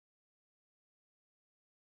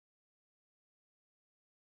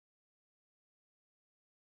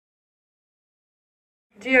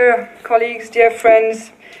Dear colleagues, dear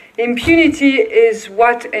friends, impunity is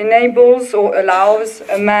what enables or allows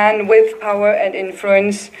a man with power and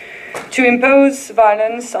influence to impose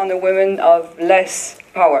violence on a woman of less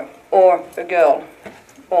power, or a girl,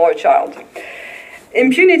 or a child.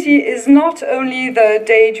 Impunity is not only the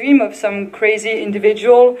daydream of some crazy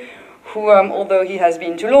individual who, although he has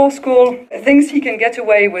been to law school, thinks he can get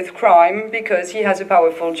away with crime because he has a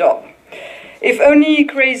powerful job. If only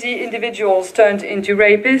crazy individuals turned into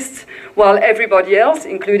rapists, while everybody else,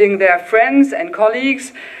 including their friends and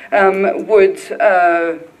colleagues, would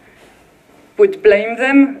blame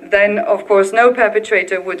them, then of course no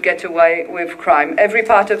perpetrator would get away with crime. Every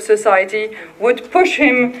part of society would push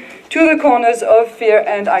him to the corners of fear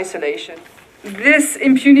and isolation. This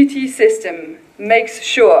impunity system makes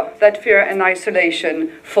sure that fear and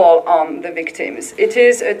isolation fall on the victims. It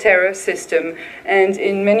is a terror system and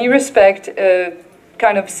in many respects a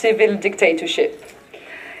kind of civil dictatorship.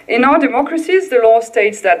 In our democracies, the law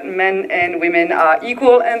states that men and women are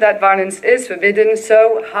equal and that violence is forbidden,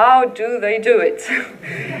 so how do they do it?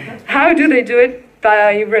 How do they do it?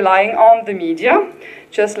 By relying on the media,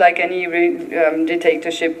 just like any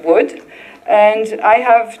dictatorship would. And I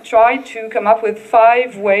have tried to come up with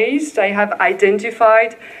 5 ways. I have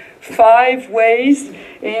identified 5 ways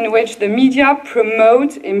in which the media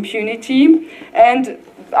promote impunity, and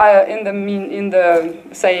at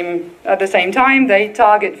the same time they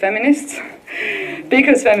target feminists,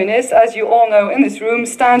 because feminists, as you all know in this room,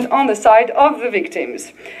 stand on the side of the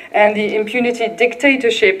victims. And the impunity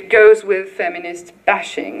dictatorship goes with feminist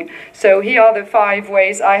bashing. So here are the 5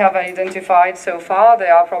 ways I have identified so far.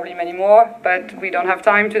 There are probably many more, but we don't have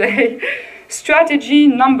time today. Strategy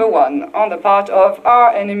number 1 on the part of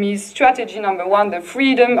our enemies. Strategy number 1, the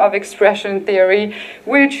freedom of expression theory,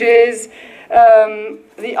 which is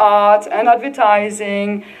the art and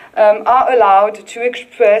advertising are allowed to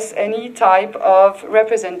express any type of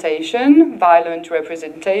representation, violent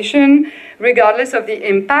representation, regardless of the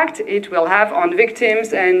impact it will have on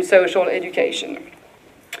victims and social education.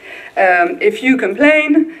 If you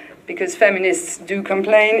complain, because feminists do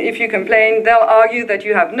complain, if you complain, they'll argue that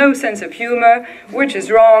you have no sense of humor, which is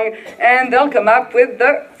wrong, and they'll come up with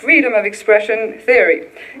the freedom of expression theory.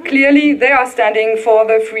 Clearly, they are standing for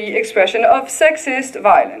the free expression of sexist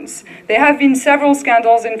violence. There have been several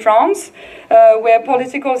scandals in France where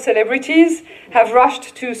political celebrities have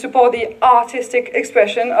rushed to support the artistic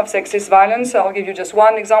expression of sexist violence. I'll give you just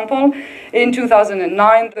one example. In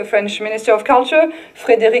 2009, the French Minister of Culture,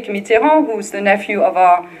 Frédéric Mitterrand, who's the nephew of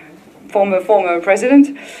our former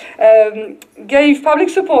president, gave public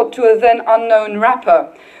support to a then unknown rapper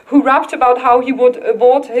who rapped about how he would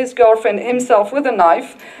abort his girlfriend himself with a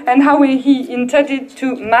knife and how he intended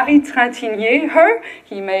to Marie Trintignant her.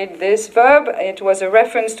 He made this verb. It was a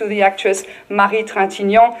reference to the actress Marie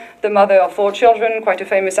Trintignant, the mother of 4 children, quite a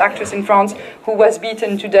famous actress in France, who was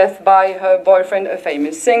beaten to death by her boyfriend, a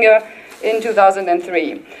famous singer, in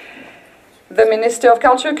 2003. The Minister of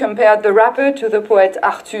Culture compared the rapper to the poet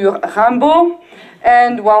Arthur Rimbaud,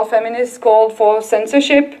 and while feminists called for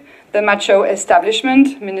censorship, the macho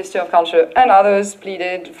establishment, Minister of Culture and others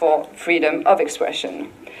pleaded for freedom of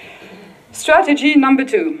expression. Strategy number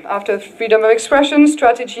 2. After freedom of expression,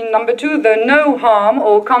 strategy number 2, the no harm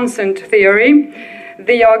or consent theory.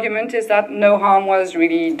 The argument is that no harm was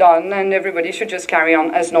really done and everybody should just carry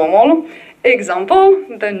on as normal. Example,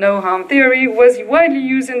 the no harm theory was widely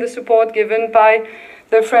used in the support given by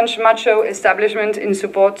the French macho establishment in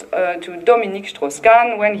support to Dominique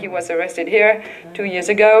Strauss-Kahn when he was arrested here 2 years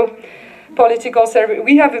ago.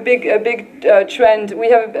 We have a big trend. We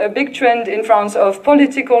have a big trend in France of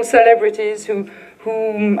political celebrities who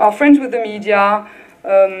are friends with the media,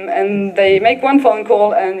 and they make one phone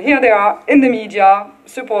call, and here they are in the media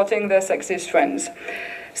supporting their sexist friends.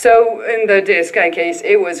 So in the DSK case,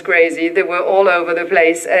 it was crazy. They were all over the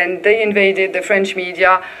place, and they invaded the French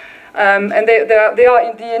media. And they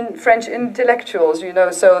are French intellectuals, you know,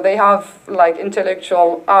 so they have like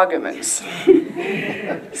intellectual arguments.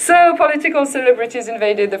 So political celebrities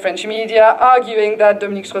invaded the French media, arguing that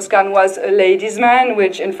Dominique Strauss-Kahn was a ladies' man,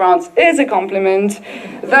 which in France is a compliment,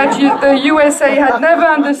 that the USA had never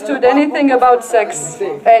understood anything about sex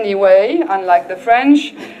anyway, unlike the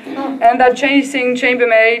French, and that chasing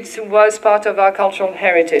chambermaids was part of our cultural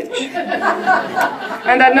heritage,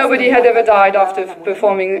 and that nobody had ever died after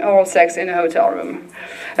performing oral sex in a hotel room.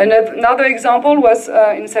 Another example was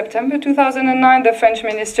in September 2009, the French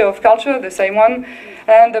Minister of Culture, the same one,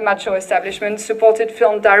 and the macho establishment supported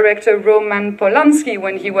film director Roman Polanski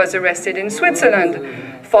when he was arrested in Switzerland,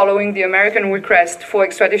 following the American request for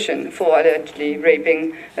extradition for allegedly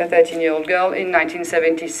raping a 13-year-old girl in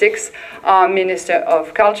 1976. Our Minister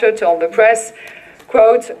of Culture told the press,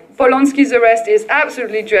 quote, "Polanski's arrest is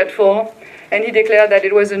absolutely dreadful," and he declared that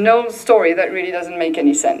it was an old story that really doesn't make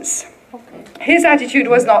any sense. His attitude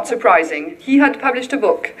was not surprising. He had published a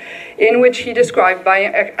book in which he described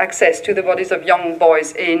buying access to the bodies of young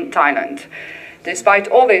boys in Thailand. Despite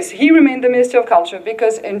all this, he remained the Minister of Culture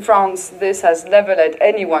because in France this has never led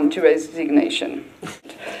anyone to resignation.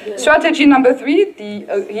 Strategy number 3,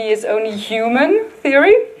 he is only human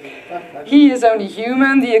theory. He is only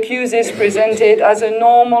human. The accused is presented as a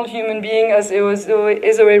normal human being, as it was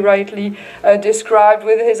rightly described,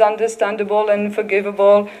 with his understandable and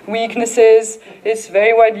forgivable weaknesses. It's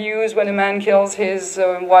very widely used when a man kills his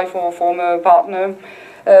wife or former partner.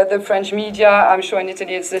 The French media, I'm sure in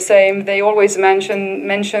Italy it's the same, they always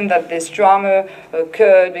mention that this drama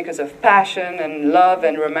occurred because of passion and love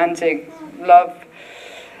and romantic love.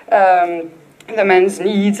 The man's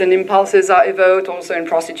needs and impulses are evoked also in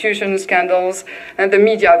prostitution scandals, and the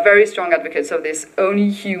media are very strong advocates of this only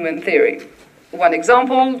human theory. One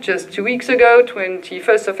example, just 2 weeks ago,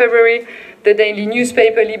 21st of February, the daily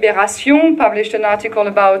newspaper Libération published an article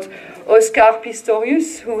about Oscar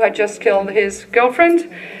Pistorius, who had just killed his girlfriend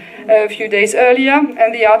a few days earlier,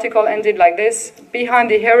 and the article ended like this: "Behind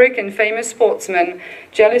the heroic and famous sportsman,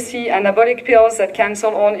 jealousy, anabolic pills that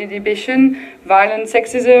cancel all inhibition, violent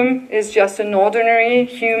sexism is just an ordinary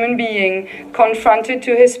human being confronted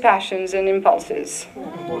to his passions and impulses."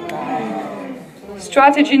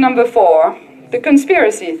 Strategy number 4, the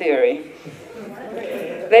conspiracy theory.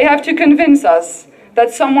 They have to convince us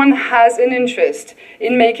that someone has an interest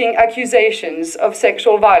in making accusations of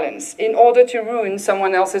sexual violence in order to ruin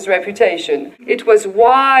someone else's reputation. It was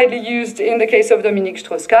widely used in the case of Dominique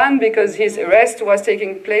Strauss-Kahn because his arrest was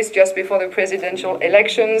taking place just before the presidential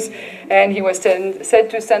elections, and he was said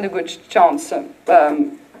to stand a good chance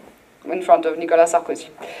in front of Nicolas Sarkozy.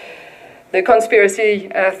 The conspiracy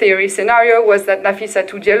theory scenario was that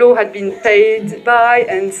Nafissatou Diallo had been paid by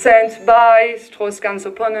and sent by Strauss-Kahn's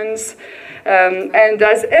opponents, and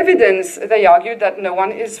as evidence, they argued that no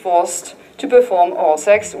one is forced to perform oral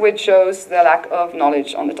sex, which shows their lack of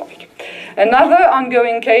knowledge on the topic. Another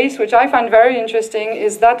ongoing case, which I find very interesting,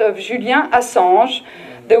 is that of Julian Assange,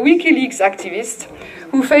 the WikiLeaks activist,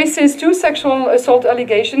 who faces 2 sexual assault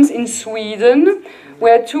allegations in Sweden,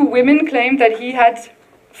 where 2 women claimed that he had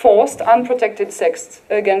forced unprotected sex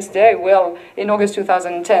against their will in August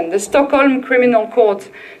 2010. The Stockholm Criminal Court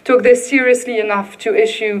took this seriously enough to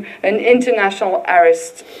issue an international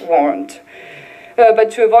arrest warrant.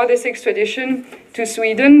 But to avoid this extradition to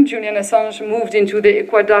Sweden, Julian Assange moved into the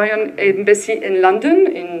Ecuadorian embassy in London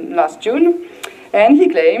in last June, and he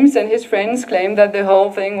claims, and his friends claim, that the whole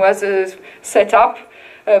thing was set up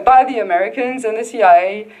by the Americans and the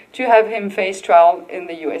CIA to have him face trial in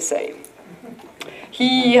the USA.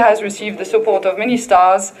 He has received the support of many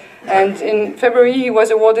stars, and in February he was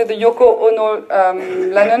awarded the Yoko Ono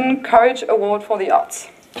Lennon Courage Award for the Arts.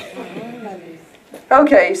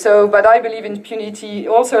 Okay, but I believe impunity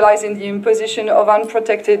also lies in the imposition of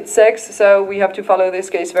unprotected sex, so we have to follow this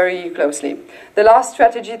case very closely. The last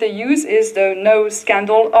strategy they use is the no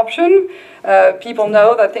scandal option. People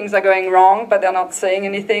know that things are going wrong, but they're not saying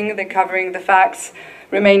anything, they're covering the facts.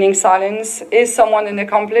 Remaining silence. Is someone an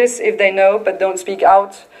accomplice if they know but don't speak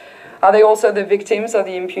out? Are they also the victims of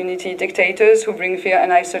the impunity dictators who bring fear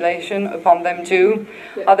and isolation upon them too?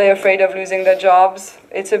 Are they afraid of losing their jobs?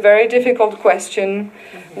 It's a very difficult question.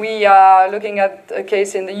 We are looking at a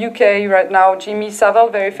case in the UK right now. Jimmy Savile,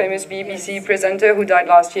 very famous BBC presenter who died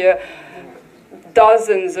last year.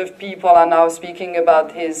 Dozens of people are now speaking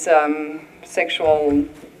about his sexual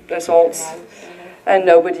assaults. And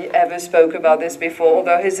nobody ever spoke about this before,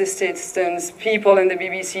 although his assistants, people in the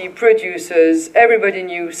BBC, producers, everybody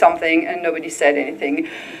knew something and nobody said anything.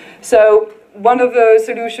 So one of the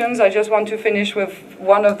solutions, I just want to finish with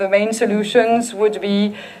one of the main solutions, would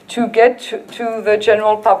be to get to the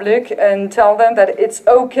general public and tell them that it's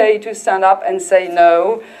okay to stand up and say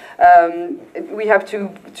no. We have to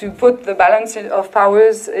put the balance of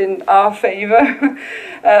powers in our favor.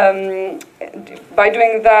 By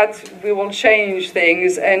doing that, we will change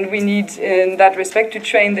things, and we need, in that respect, to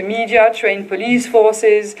train the media, train police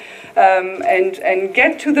forces, and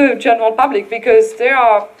get to the general public, because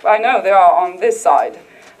I know they are on this side,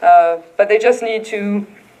 but they just need to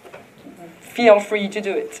feel free to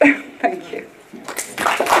do it. Thank you.